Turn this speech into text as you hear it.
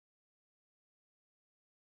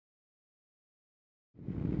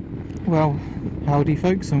Well, howdy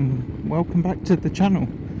folks, and welcome back to the channel.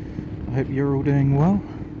 I hope you're all doing well.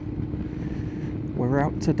 We're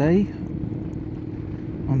out today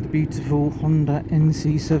on the beautiful Honda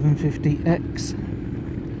NC750X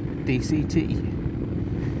DCT,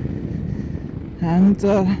 and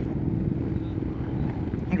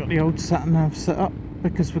I've got the old sat-nav set up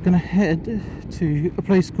because we're going to head to a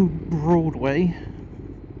place called Broadway,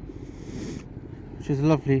 which is a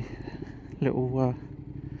lovely little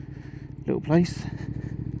place.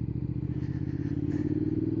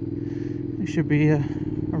 It should be a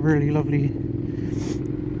really lovely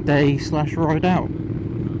day / ride out.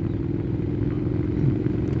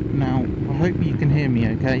 Now, I hope you can hear me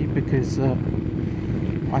okay, because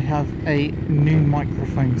I have a new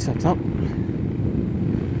microphone set up,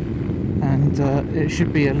 and it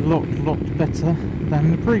should be a lot better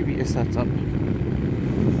than the previous setup.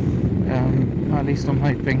 At least I'm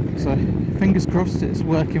hoping. So fingers crossed it's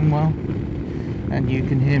working well and you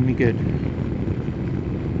can hear me good.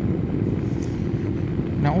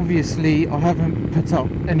 Now obviously I haven't put up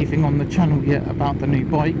anything on the channel yet about the new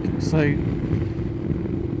bike, so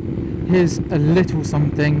here's a little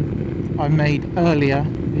something I made earlier.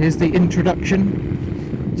 Here's the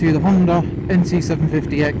introduction to the Honda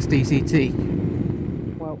NC750X DCT.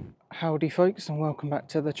 Well, howdy folks, and welcome back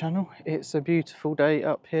to the channel. It's a beautiful day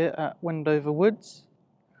up here at Wendover Woods.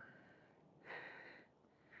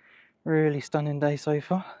 Really stunning day so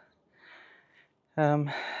far.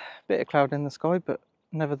 Bit of cloud in the sky, but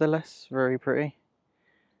nevertheless very pretty.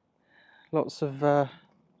 Lots of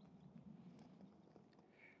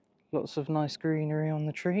nice greenery on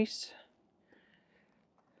the trees.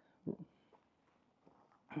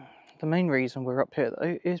 The main reason we're up here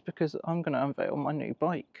though is because I'm going to unveil my new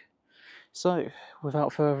bike. So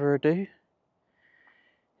without further ado,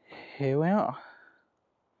 here we are.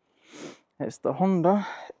 It's the Honda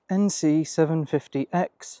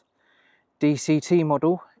NC750X DCT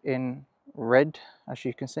model in red, as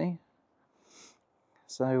you can see.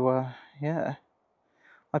 So yeah,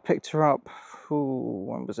 I picked her up,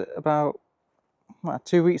 when was it, about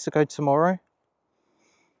 2 weeks ago tomorrow,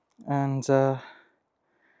 and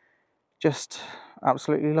just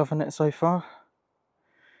absolutely loving it so far.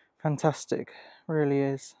 Fantastic, really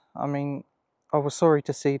is. I mean, I was sorry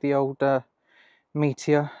to see the old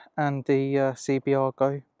Meteor and the CBR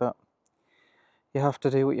go, but you have to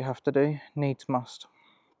do what you have to do, needs must.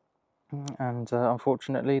 And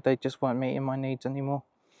unfortunately they just weren't meeting my needs anymore.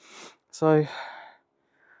 So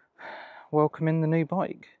welcome in the new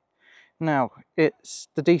bike. Now it's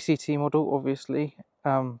the DCT model obviously,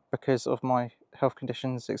 because of my health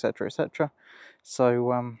conditions, etc, etc.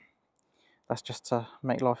 So that's just to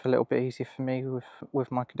make life a little bit easier for me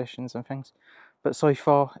with my conditions and things. But so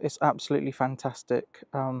far it's absolutely fantastic.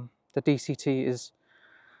 The DCT is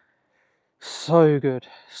so good,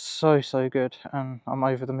 so good, and I'm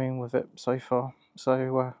over the moon with it so far.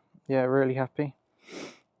 So yeah, really happy.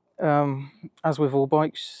 As with all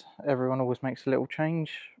bikes, everyone always makes a little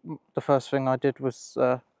change. The first thing I did was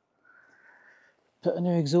put a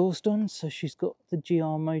new exhaust on, so she's got the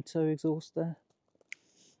GR Moto exhaust there.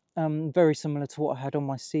 Very similar to what I had on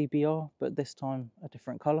my CBR, but this time a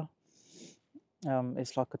different colour.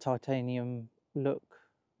 It's like a titanium look,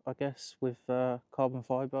 I guess, with carbon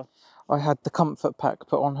fibre. I had the comfort pack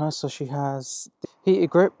put on her, so she has the heated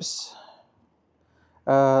grips,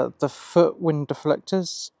 the foot wind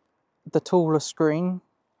deflectors, the taller screen,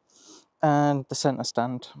 and the centre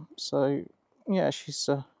stand. So yeah, she's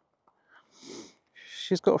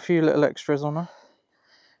got a few little extras on her.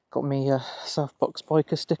 Got me a Southbox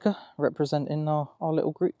biker sticker representing our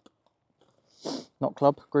little group, not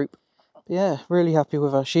club, group. Yeah, really happy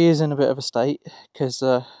with her. She is in a bit of a state because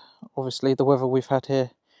obviously the weather we've had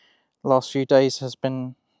here the last few days has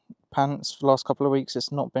been pants. The last couple of weeks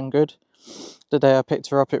it's not been good. The day I picked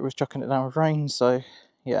her up it was chucking it down with rain, so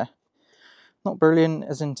yeah, not brilliant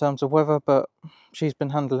as in terms of weather, but she's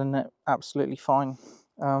been handling it absolutely fine.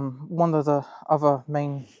 One of the other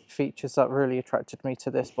main features that really attracted me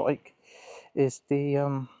to this bike is the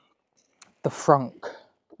frunk,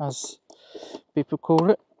 as people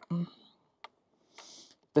call it.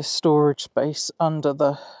 This storage space under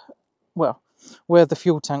the, well, where the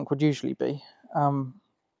fuel tank would usually be.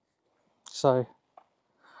 So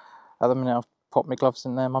at the minute I've popped my gloves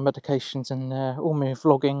in there, my medication's in there, all my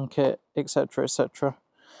vlogging kit, etc, etc.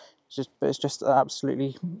 But it's just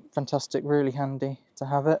absolutely fantastic, really handy to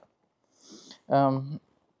have it. And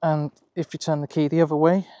if you turn the key the other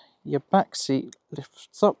way, your back seat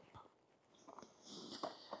lifts up,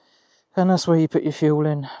 and that's where you put your fuel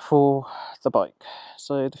in for the bike.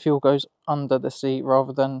 So the fuel goes under the seat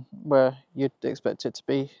rather than where you'd expect it to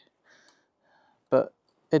be but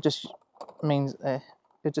it just means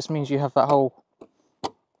you have that whole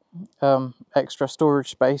extra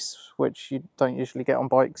storage space, which you don't usually get on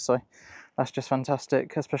bikes. So that's just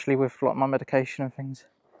fantastic, especially with like my medication and things.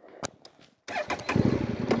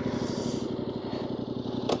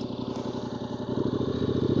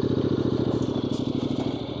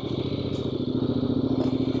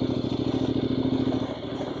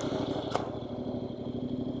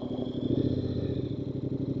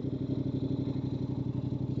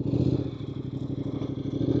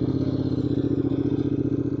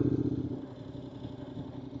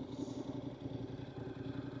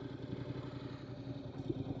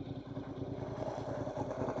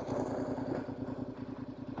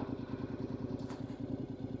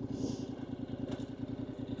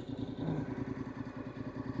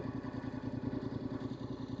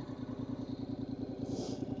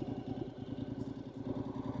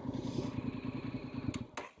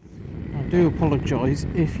 I do apologise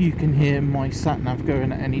if you can hear my sat-nav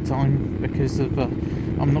going at any time, because of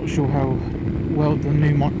I'm not sure how well the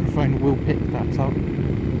new microphone will pick that up.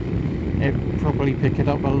 It'll probably pick it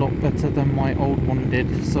up a lot better than my old one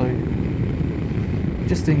did, so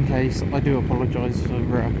just in case, I do apologise for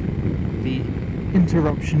the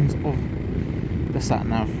interruptions of the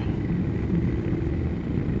sat-nav.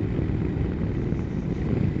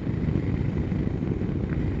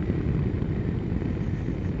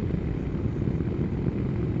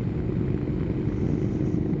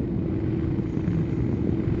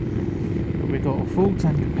 We've got a full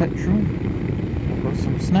tank of petrol, I've got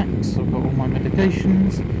some snacks, I've got all my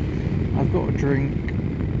medications, I've got a drink,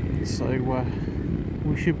 so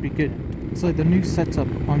we should be good. So the new setup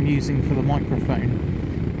I'm using for the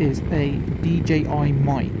microphone is a DJI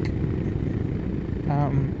mic.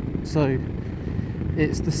 So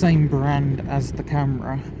it's the same brand as the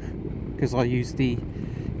camera, because I use the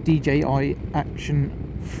DJI Action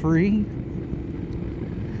 3.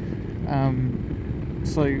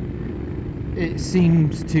 So it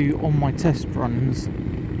seems to, on my test runs,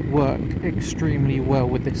 work extremely well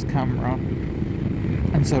with this camera,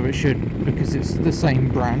 and so it should, because it's the same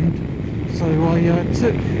brand. So I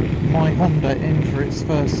took my Honda in for its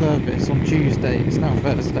first service on Tuesday. It's now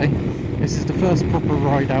Thursday. This is the first proper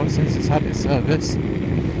ride out since it's had its service,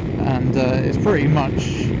 and it's pretty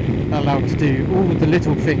much allowed to do all the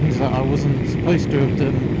little things that I wasn't supposed to have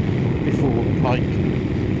done before, like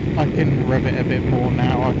I can rev it a bit more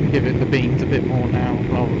now, I can give it the beans a bit more now,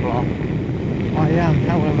 blah blah blah. I am,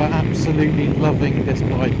 however, absolutely loving this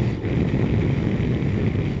bike.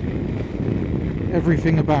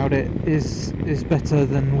 Everything about it is better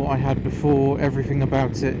than what I had before. Everything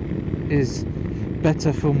about it is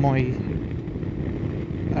better for my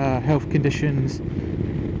health conditions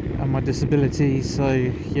and my disability. So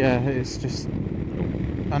yeah, it's just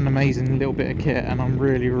an amazing little bit of kit, and I'm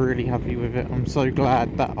really happy with it. I'm so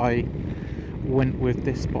glad that I went with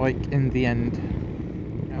this bike in the end.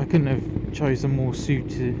 I couldn't have chosen a more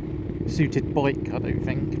suited bike, I don't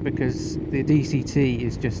think, because the DCT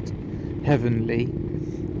is just heavenly,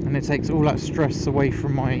 and it takes all that stress away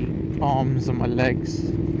from my arms and my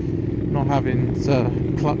legs, not having to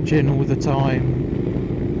clutch in all the time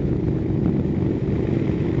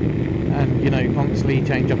and, you know, constantly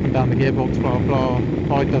change up and down the gearbox, blah blah.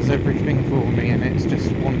 It does everything for me, and it's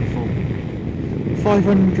just wonderful.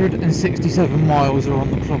 567 miles are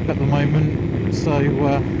on the clock at the moment, so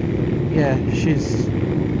yeah,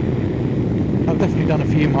 I've definitely done a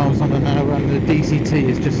few miles on her now, and the DCT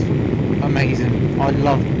is just amazing. I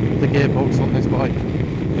love the gearbox on this bike.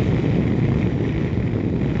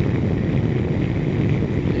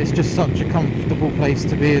 It's just such a comfortable place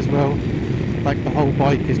to be as well. Like, the whole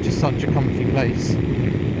bike is just such a comfy place.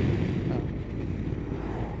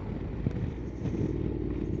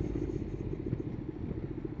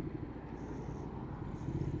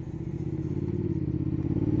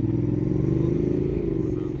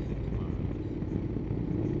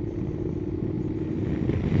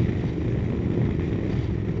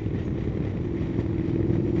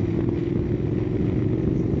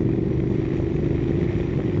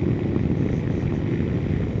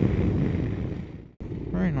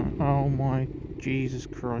 Very nice. Oh my Jesus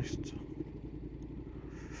Christ.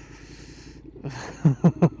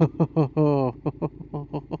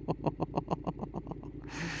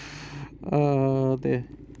 Oh dear.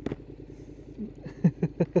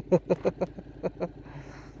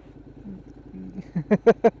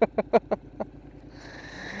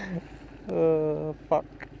 Fuck.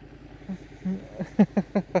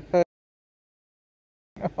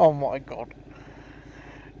 Oh my god.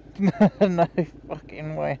 No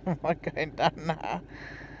fucking way am I going down that.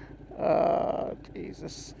 Oh,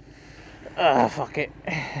 Jesus. Ah, fuck it.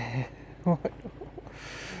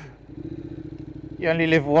 You only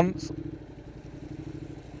live once.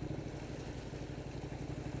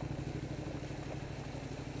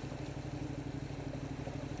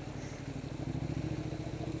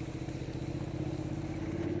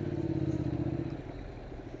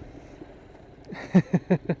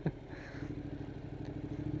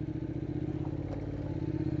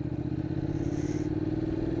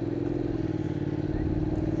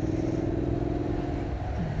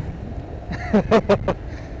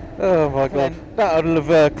 Oh my god, that would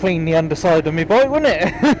have cleaned the underside of my bike, wouldn't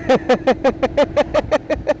it?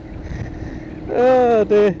 Oh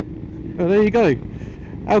dear. Well, there you go.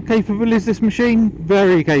 How capable is this machine?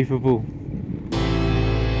 Very capable.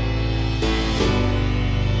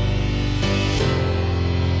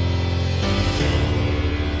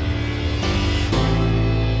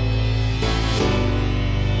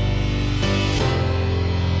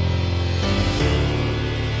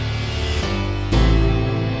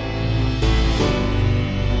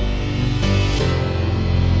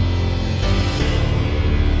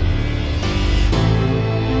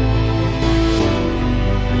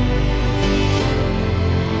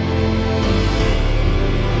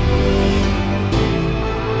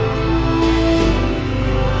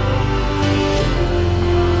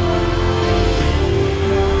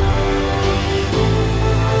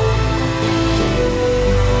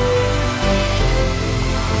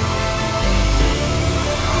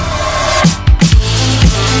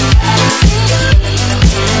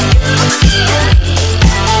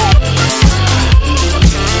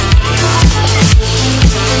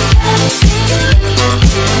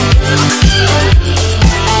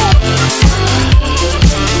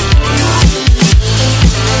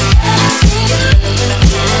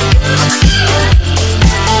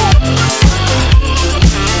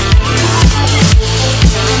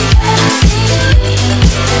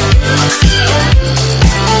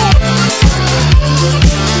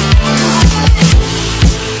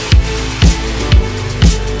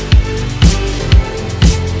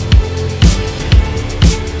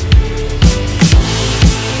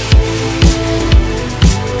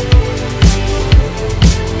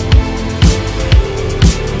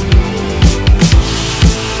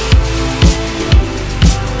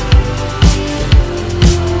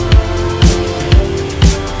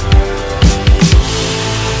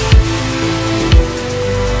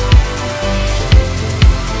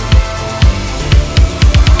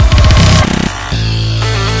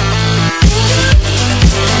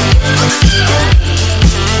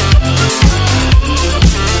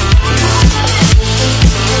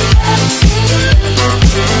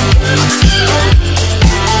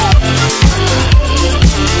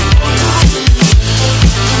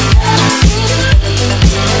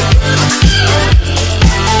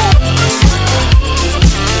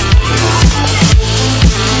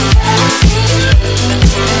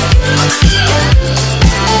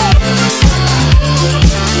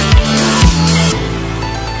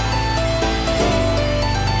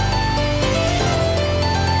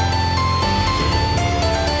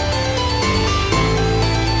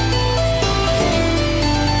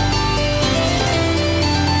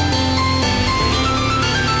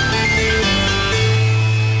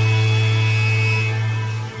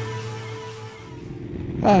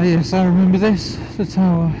 Oh yes, I remember this. The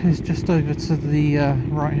tower is just over to the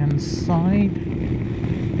right hand side.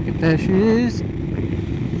 There she is.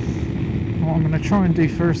 What I'm going to try and do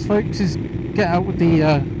first, folks, is get out with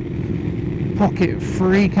the Pocket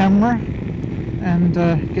 3 camera and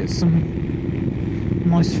get some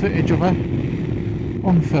nice footage of her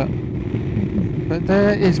on foot. But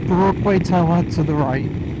there is Broadway Tower to the right.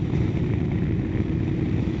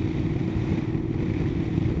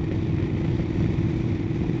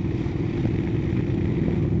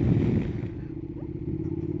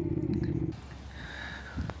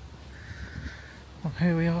 Well,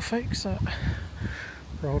 here we are, folks, at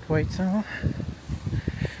Broadway Tower.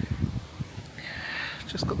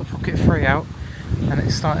 Just got the Pocket 3 out and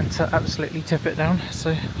it's starting to absolutely tip it down,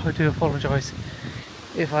 so I do apologise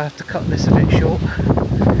if I have to cut this a bit short,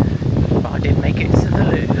 but I did make it to the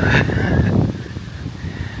loo.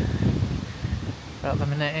 At the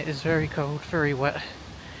minute it is very cold, very wet,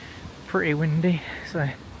 pretty windy, so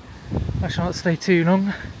I shan't stay too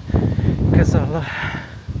long because I'll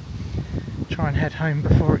try and head home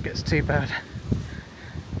before it gets too bad.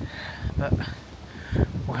 But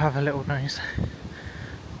we'll have a little nose,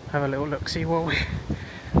 have a little look, see what we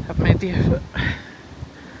have made the effort.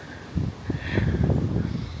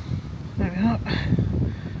 There we are.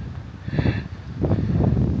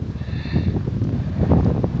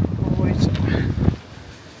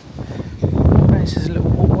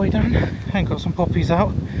 down and got some poppies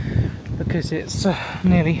out because it's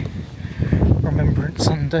nearly Remembrance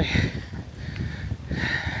Sunday.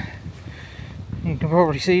 You can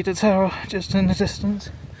probably see the tower just in the distance.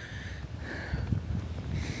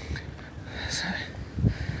 So,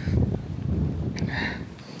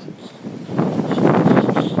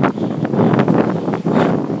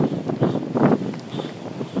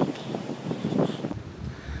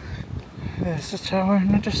 there's the tower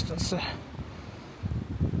in the distance there.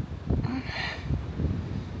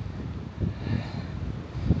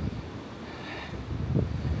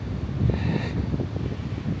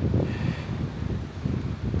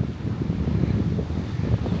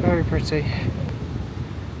 Very pretty.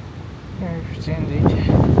 Very pretty indeed.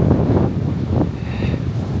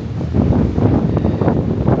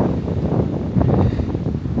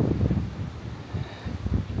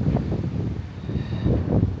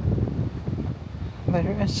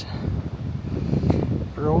 There it is.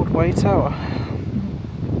 Broadway Tower.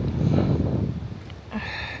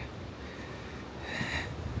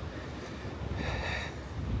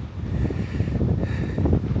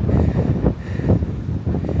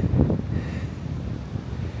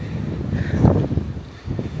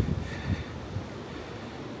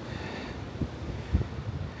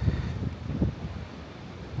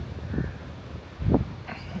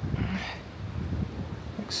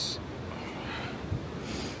 Looks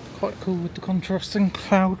quite cool with the contrasting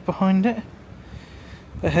cloud behind it.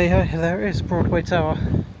 But hey ho, there it is, Broadway Tower.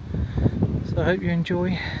 So I hope you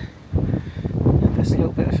enjoy this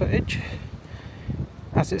little bit of footage.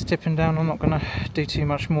 As it's tipping down, I'm not going to do too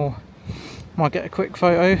much more. Might get a quick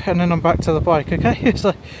photo and then I'm back to the bike, okay?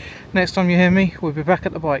 So next time you hear me, we'll be back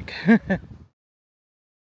at the bike.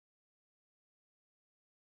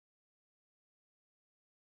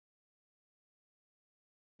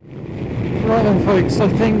 Right then folks, I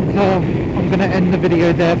think I'm going to end the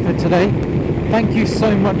video there for today. Thank you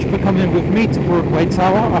so much for coming with me to Broadway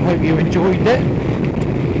Tower. I hope you enjoyed it.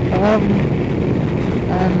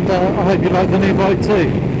 And I hope you like the new bike too.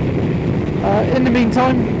 In the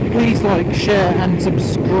meantime, please like, share and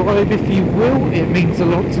subscribe if you will. It means a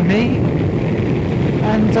lot to me.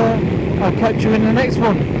 And I'll catch you in the next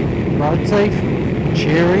one. Ride safe.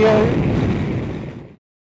 Cheerio.